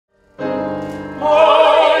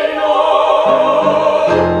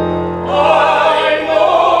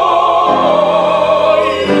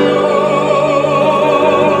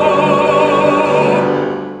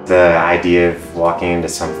idea of walking into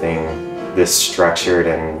something this structured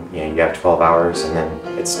and you have 12 hours and then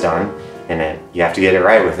it's done, and you have to get it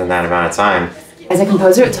right within that amount of time. As a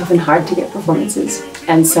composer, it's often hard to get performances.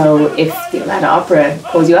 And so if the Atlanta Opera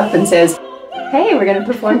calls you up and says, hey, we're going to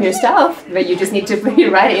perform your stuff, but you just need to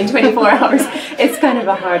write it in 24 hours, it's kind of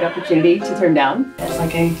a hard opportunity to turn down. It's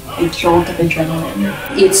like a jolt of adrenaline.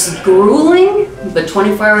 It's grueling, but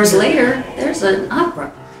 24 hours later, there's an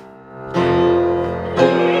opera.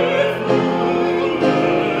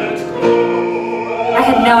 I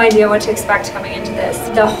had no idea what to expect coming into this.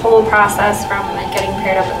 The whole process from getting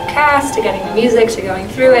paired up with the cast, to getting the music, to going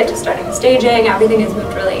through it, to starting the staging, everything has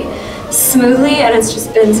moved really smoothly, and it's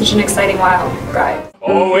just been such an exciting, wild ride.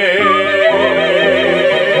 Always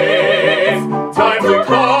time to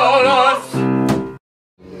call us.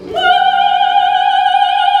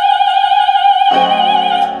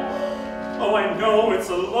 Oh, I know it's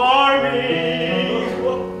alarming.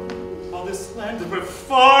 All this land that we're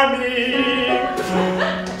farming.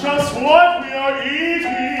 Just what we are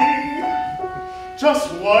eating.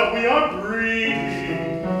 Just what we are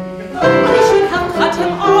breeding. I should have cut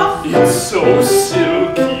him off. It's so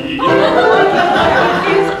silky.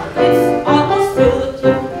 It's almost silky.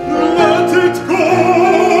 Let it go.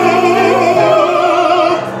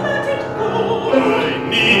 Let it go. I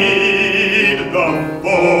need the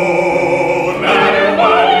bone.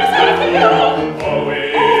 Everybody's happy.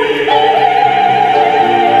 Always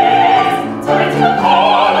time to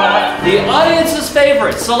call us. The audience's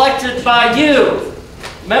favorite, selected by you,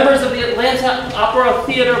 members of the Atlanta Opera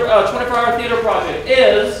Theater 24-Hour Theater Project,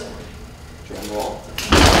 is, drum roll,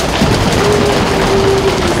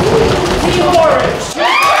 Team Orange.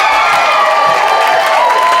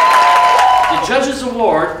 The Judges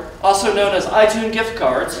Award, also known as iTunes gift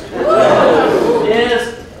cards,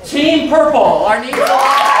 is Team Purple. Our names